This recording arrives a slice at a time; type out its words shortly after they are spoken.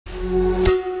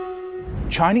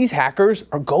Chinese hackers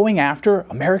are going after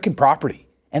American property,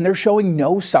 and they're showing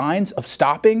no signs of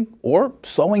stopping or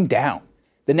slowing down.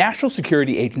 The National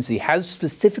Security Agency has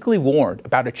specifically warned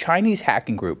about a Chinese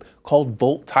hacking group called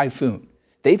Typhoon.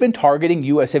 They've been targeting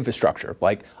U.S. infrastructure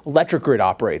like electric grid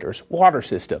operators, water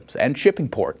systems, and shipping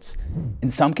ports. In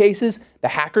some cases, the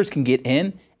hackers can get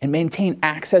in and maintain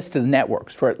access to the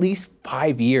networks for at least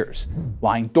 5 years,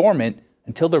 lying dormant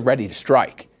until they're ready to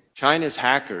strike. China's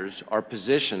hackers are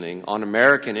positioning on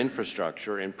American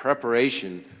infrastructure in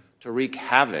preparation to wreak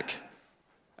havoc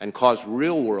and cause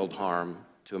real-world harm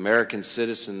to American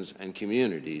citizens and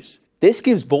communities. This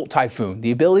gives Typhoon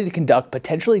the ability to conduct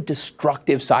potentially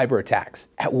destructive cyber attacks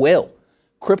at will,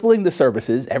 crippling the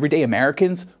services everyday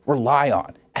Americans rely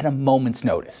on at a moment's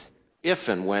notice. If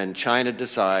and when China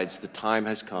decides the time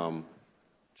has come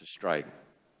to strike.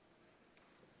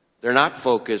 They're not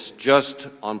focused just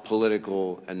on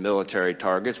political and military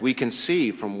targets. We can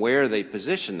see from where they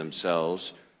position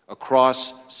themselves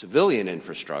across civilian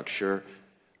infrastructure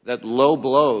that low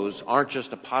blows aren't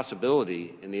just a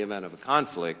possibility in the event of a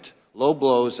conflict. Low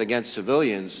blows against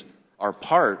civilians are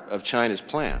part of China's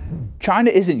plan. China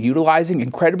isn't utilizing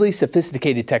incredibly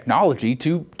sophisticated technology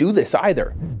to do this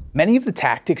either. Many of the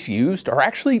tactics used are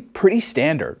actually pretty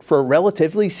standard for a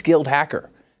relatively skilled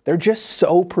hacker. They're just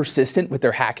so persistent with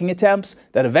their hacking attempts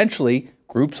that eventually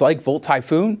groups like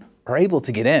Typhoon are able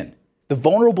to get in. The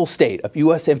vulnerable state of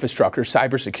U.S. infrastructure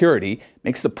cybersecurity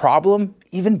makes the problem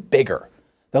even bigger.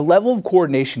 The level of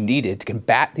coordination needed to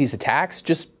combat these attacks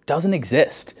just doesn't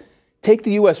exist. Take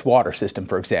the U.S. water system,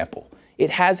 for example.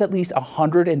 It has at least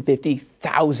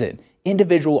 150,000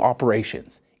 individual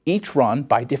operations, each run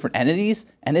by different entities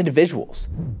and individuals.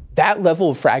 That level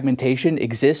of fragmentation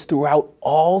exists throughout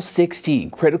all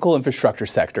 16 critical infrastructure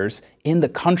sectors in the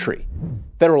country.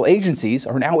 Federal agencies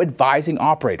are now advising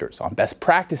operators on best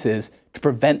practices to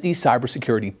prevent these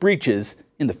cybersecurity breaches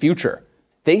in the future.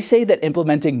 They say that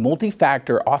implementing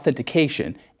multi-factor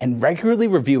authentication and regularly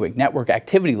reviewing network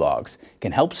activity logs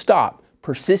can help stop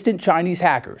persistent Chinese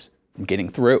hackers from getting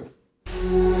through.